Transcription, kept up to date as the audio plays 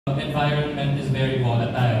environment is very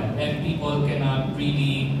volatile and people cannot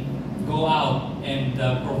really go out and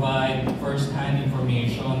provide first-hand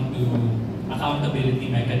information to accountability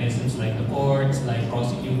mechanisms like the courts, like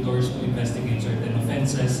prosecutors to investigate certain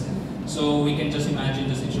offenses. So we can just imagine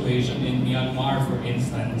the situation in Myanmar, for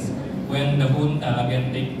instance, when the junta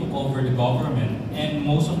again took over the government and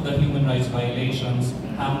most of the human rights violations,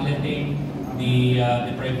 hamletting, the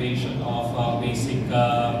deprivation of basic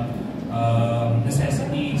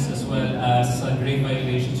necessities, as well as grave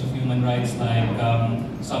violations of human rights like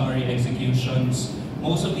summary executions.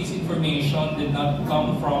 Most of these information did not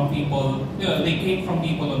come from people, they came from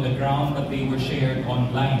people on the ground, but they were shared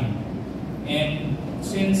online. And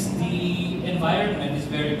since the environment is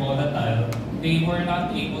very volatile, they were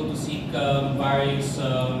not able to seek they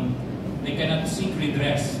cannot seek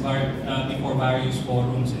redress before various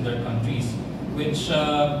forums in their countries, which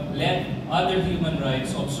led other human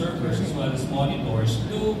rights observers as well as monitors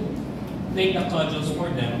to take the cudgels for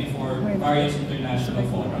them before various international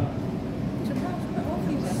fora.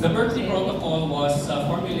 The Berkeley Protocol was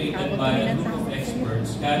formulated by a group of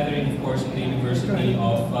experts gathering, of course, in the University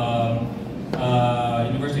of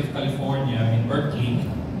California in Berkeley,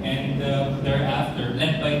 and thereafter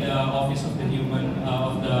led by the Office of the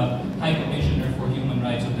High Commissioner for Human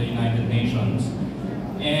Rights of the United Nations.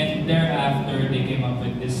 And thereafter, they came up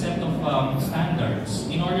with this set of standards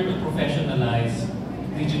in order to professionalize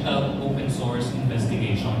digital open source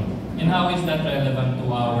investigation. And how is that relevant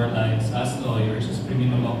to our lives as lawyers, as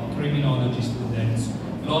criminology students,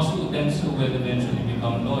 law students who will eventually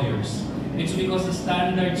become lawyers? It's because the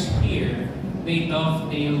standards here, they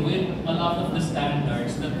dovetail with a lot of the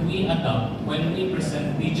standards that we adopt when we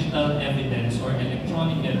present digital evidence or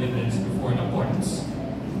electronic evidence before the courts.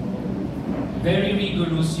 Very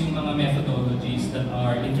rigorous yung mga methodologies that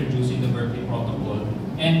are introduced in the Berkeley Protocol.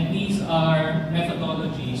 And these are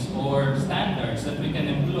methodologies or standards that we can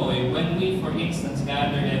employ when we, for instance,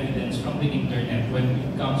 gather evidence from the internet, when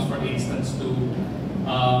it comes, for instance, to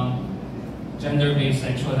gender-based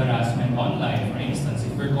sexual harassment online, for instance.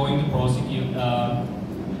 If we're going to prosecute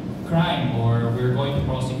crime or we're going to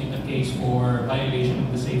prosecute a case for violation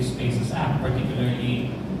of the Safe Spaces Act,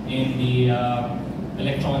 particularly in the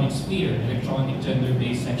electronic sphere, electronic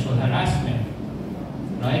gender-based sexual harassment,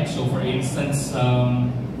 right? So for instance,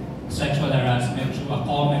 sexual harassment through a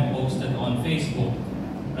comment posted on Facebook,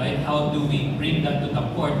 right? How do we bring that to the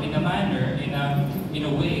court in a manner, in a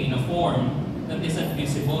way, in a form that is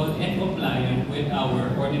admissible and compliant with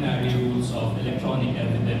our ordinary rules of electronic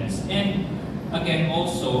evidence? And again,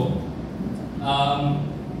 also,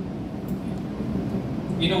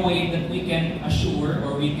 in a way that we can assure,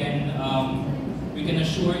 or we can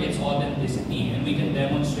assure its authenticity, and we can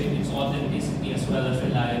demonstrate its authenticity as well as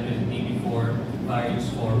reliability before various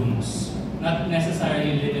forums, not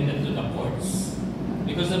necessarily limited to the courts.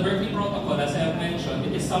 Because the Berkeley Protocol, as I have mentioned,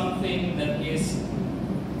 it is something that was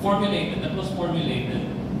formulated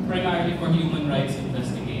primarily for human rights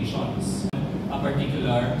investigations, a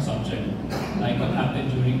particular subject, like what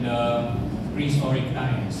happened during the prehistoric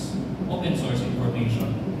times, open source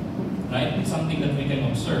information. Right? It's something that we can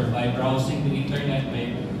observe by browsing the internet,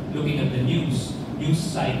 by looking at the news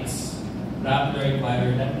sites, Raptor,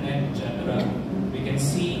 Inquirer.net, etc. We can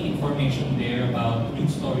see information there about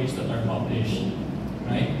news stories that are published.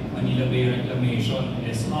 Right? Manila Bay reclamation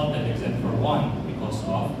is halted except for one because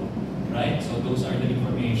of, right? So those are the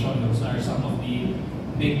information, those are some of the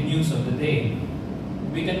big news of the day.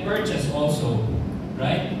 We can purchase also,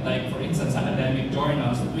 right? Like for instance, academic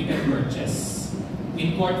journals that we can purchase.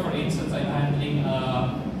 In court, for instance, I'm handling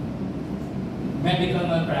a medical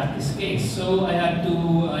malpractice case. So I'm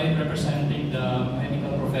representing the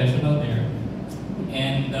medical professional there.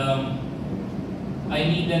 And I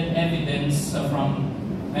needed evidence from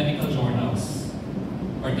medical journals,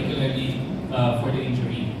 particularly for the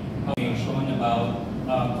injury. Information about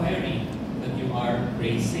query that you are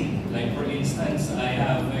raising. Like for instance, I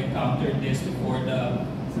have encountered this before the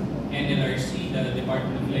NLRC, the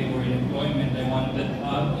Department of Labor and Employment.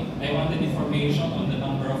 I wanted information on the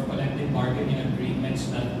number of collective bargaining agreements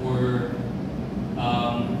that were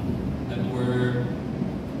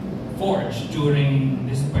forged during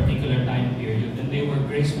this particular time period, and they were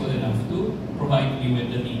graceful enough to provide me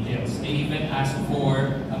with the details. They even asked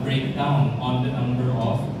for a breakdown on the number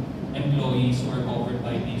of employees who are covered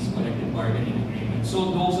by these collective bargaining agreements.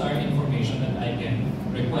 So those are information that I can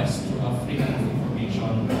request through a freedom of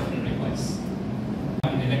information request.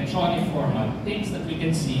 In electronic format, things that we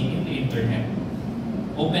can see in the internet,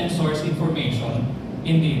 open source information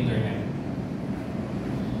in the internet.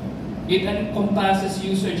 It encompasses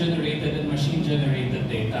user-generated and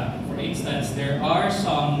machine-generated data. For instance, there are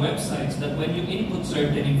some websites that when you input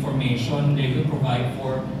certain information, they will provide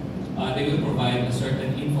a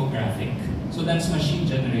certain infographic. So that's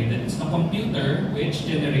machine-generated. It's the computer which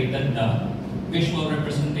generated the visual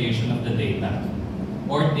representation of the data.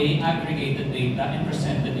 Or they aggregated data and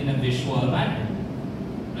presented in a visual manner,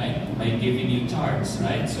 right? By giving you charts,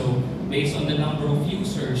 right? So based on the number of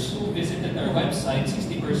users who visited our website,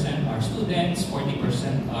 60% are students,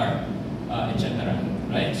 40% are etc.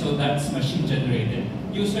 Right? So that's machine-generated.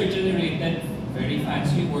 User-generated, very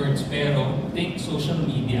fancy words, pero think social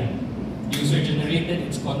media.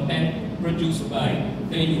 User-generated, it's content produced by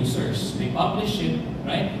the users. They publish it,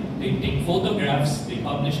 right? They take photographs, they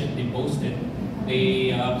publish it, they post it.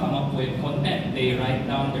 They come up with content, they write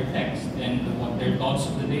down their text and what their thoughts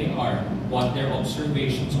of the day are, what their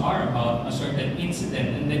observations are about a certain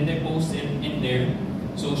incident, and then they post it in their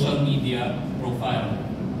social media profile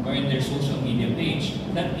or in their social media page.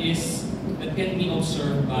 That can be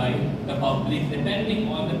observed by the public depending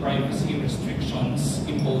on the privacy restrictions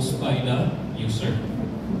imposed by the user.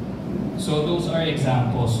 So those are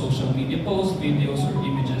examples: social media posts, videos, or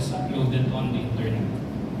images uploaded on the internet.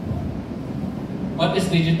 What is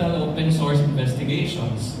digital open source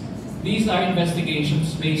investigations? These are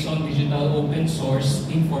investigations based on digital open source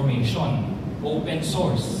information. Open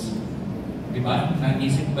source. Diba?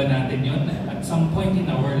 Naisip ba natin yun? At some point in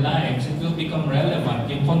our lives, it will become relevant.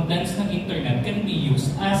 Yung contents ng internet can be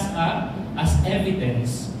used as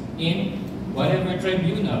evidence in whatever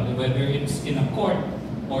tribunal, whether it's in a court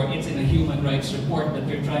or it's in a human rights report that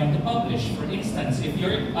you're trying to publish. For instance, if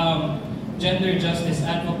you're gender justice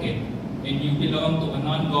advocate, and you belong to a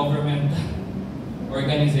non-government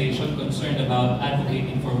organization concerned about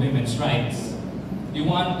advocating for women's rights, you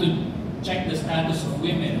want to check the status of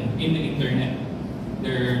women in the internet,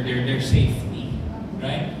 their safety,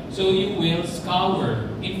 right? So you will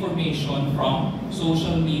scour information from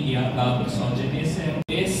social media about misogynism.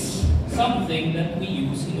 Is something that we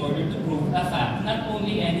use in order to prove a fact, not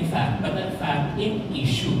only any fact, but a fact in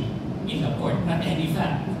issue in a court, not any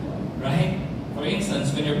fact, right? For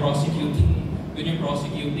instance, when you're prosecuting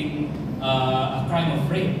a crime of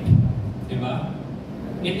rape, diba?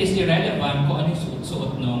 It is irrelevant kung ano yung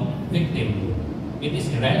suot-suot ng victim. It is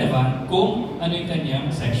irrelevant kung ano yung kanyang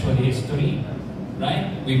sexual history,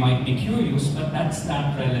 right? We might be curious, but that's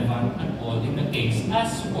not relevant at all in the case,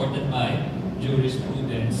 as supported by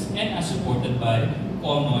jurisprudence and as supported by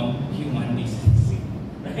common human decency,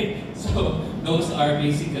 right? So those are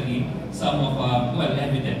basically some of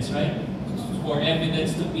evidence, right? For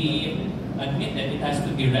evidence to be admitted, it has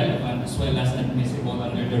to be relevant as well as admissible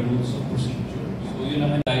under the rules of procedure. So yun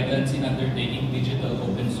naman guidance in undertaking digital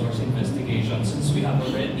open source investigation. Since we have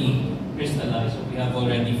already crystallized, we have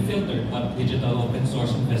already filtered what digital open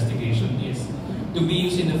source investigation is, to be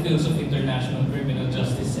used in the fields of international criminal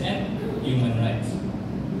justice and human rights.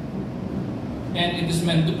 And it is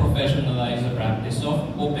meant to professionalize the practice of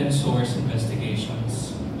open source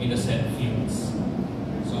investigations in the said fields.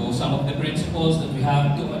 So some of the principles that we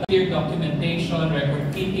have to clear documentation,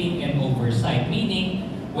 record keeping, and oversight. Meaning,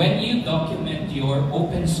 when you document your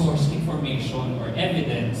open source information or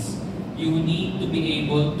evidence, you need to be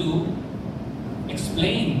able to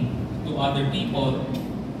explain to other people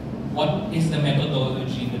what is the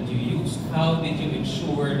methodology that you used. How did you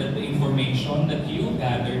ensure that the information that you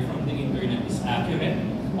gathered from the internet is accurate,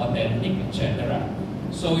 authentic, etc.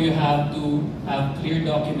 So you have to have clear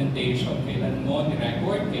documentation. Kailan mo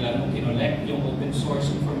ni-record, kailan mo kinolect yung open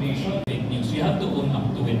source information, fake news. You have to own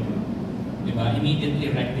up to it. Diba?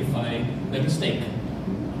 Immediately rectify the mistake.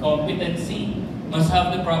 Competency must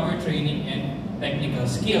have the proper training and technical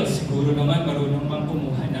skills. Siguro naman marunong mang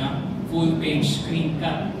kumuha na full-page screen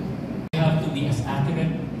cap. You have to be as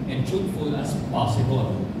accurate and truthful as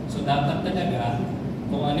possible. So dapat talaga,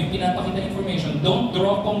 kung ano yung pinapakita information, don't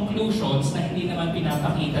draw conclusions na hindi naman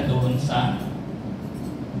pinapakita doon sa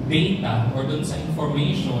data or doon sa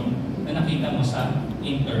information na nakita mo sa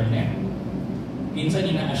internet.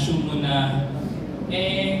 Minsan ina-assume mo na,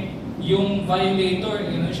 yung violator,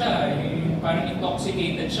 parang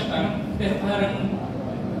intoxicated siya, pero parang,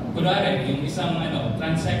 kunwari, yung isang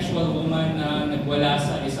transsexual woman na nagwala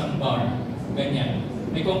sa isang bar, ganyan.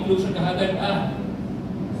 May conclusion ka agad,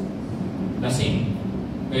 lasing.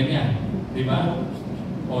 Ganyan, di ba?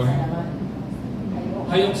 Or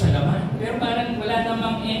hayok sa laman. Pero parang wala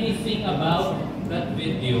namang anything about that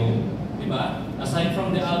video, di ba? Aside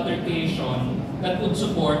from the altercation that would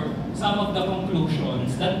support some of the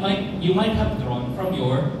conclusions that you might have drawn from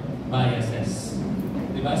your biases.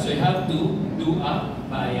 Di ba? So you have to do a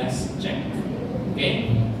bias check. Okay?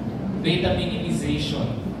 data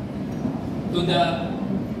minimization. To the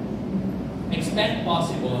extent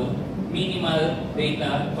possible, minimal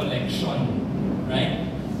data collection. Right?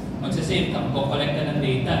 Magsasave ka, mag-collect ka ng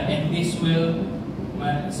data, and this will,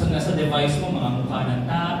 nasa device mo, mga mukha ng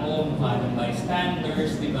tao, mukha ng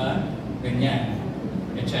bystanders, di ba? Ganyan,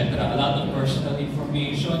 etc. A lot of personal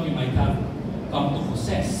information you might have come to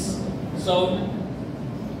possess. So,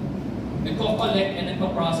 nagko-collect and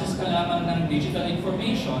nagpo-process ka lamang ng digital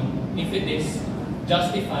information if it is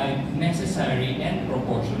justified, necessary, and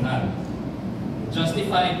proportional.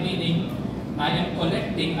 Justified meaning, I am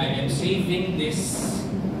collecting, I am saving this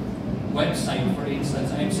website, for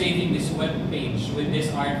instance. I am saving this web page with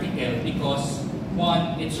this article because,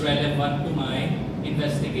 one, it's relevant to my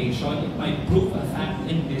investigation. It might prove a fact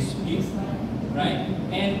in dispute, right?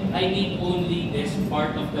 And I need only this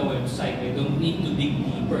part of the website. I don't need to dig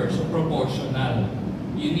deeper. So proportional.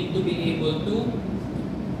 You need to be able to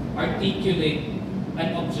articulate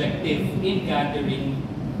an objective in gathering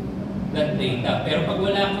that data. Pero pag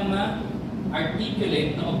wala kang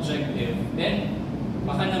ma-articulate na objective, then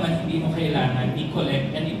baka naman hindi mo kailangan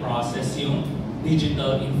i-collect and i-process yung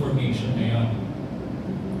digital information na yun.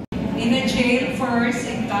 In a jail first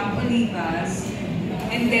in Camp Olivas,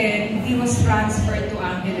 and then he was transferred to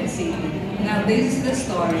Angeles City. Now this is the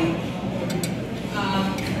story.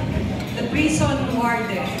 The prison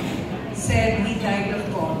warden said he died of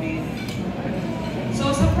COVID. So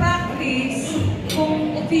sa practice,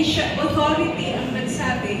 kung official authority ang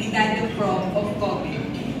nagsabi he died of COVID,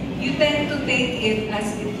 you tend to take it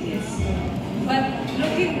as it is. But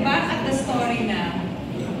looking back at the story now,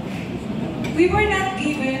 we were not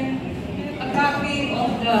given a copy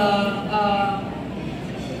of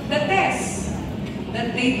the test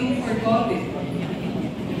that they do for COVID.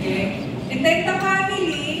 Okay? And then the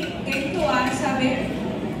family came to us, sabi,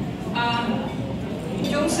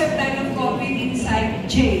 Joseph died of COVID inside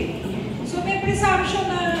jail. So may presumption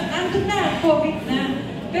na andun na, COVID na.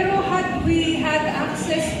 Pero had we had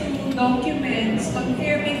access to documents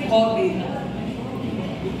confirming COVID,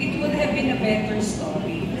 it would have been a better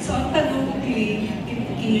story. So ang tanong ko kay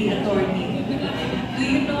attorney, do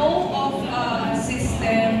you know of a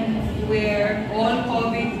system where all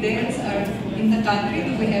COVID deaths are in the country?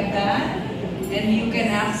 Do we have that? And you can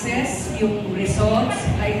access yung results?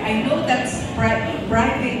 I know that's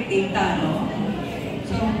private data, no?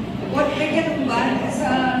 So, what may ganun ba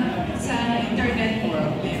sa internet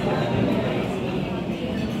world?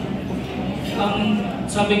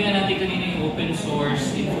 Sabi nga natin kanina yung open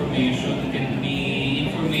source information can be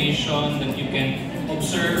information that you can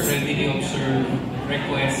observe, readily observe,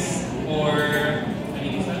 request, or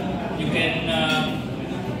you can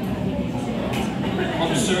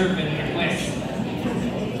observe and request.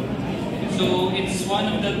 So it's one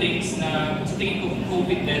of the things na sa tingin ko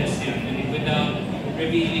COVID deaths yan, without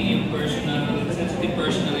revealing yung sensitive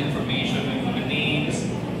personal information, yung mga names,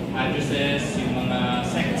 addresses, yung mga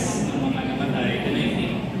sex ng mga namatay, then I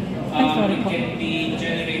think it can be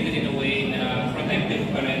generated in a way na protective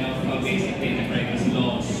pa rin of basic data privacy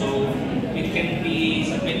laws. So it can be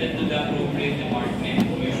submitted to the appropriate department,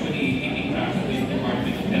 usually keeping track of the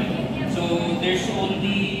Department of Health. So there's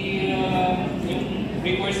only yung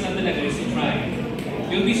recourse na talaga is to try.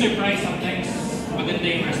 You'll be surprised sometimes maganda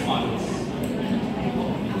yung response.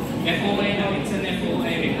 FOI now, it's an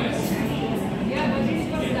FOI request. Yeah, but this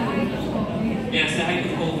was the height of COVID. Yes, the height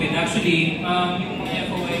of COVID. Actually, yung mga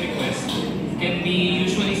FOI request can be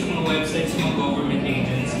usually sa mga websites ng government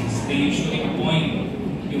agencies. They usually appoint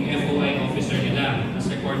yung FOI officer nila as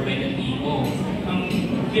required by the EO. Ang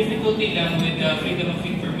difficulty lang with the Freedom of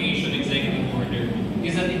Information Executive Order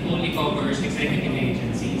is that it only covers executive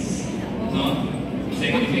agencies. No?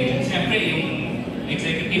 Executive agencies. Siyempre, yung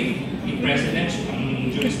executive, yung president, ang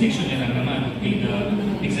jurisdiction niya lang naman would be the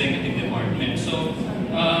executive department. So,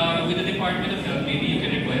 with the Department of Health, maybe you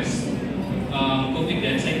can request COVID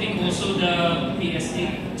deaths. I think also the PSA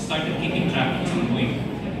started keeping track at some point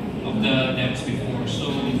of the deaths before. So,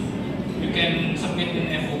 you can submit an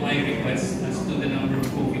FOI request as to the number of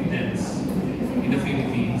COVID deaths in the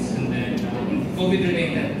Philippines. And then,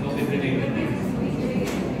 COVID-related deaths.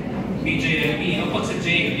 BJLP, kapag sa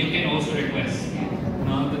jail, you can also request.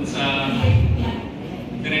 No? Dun sa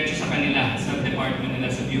diretso sa kanila, sa department nila,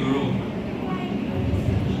 sa bureau.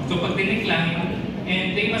 So pag tiniglang,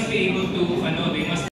 and they must be able to, they must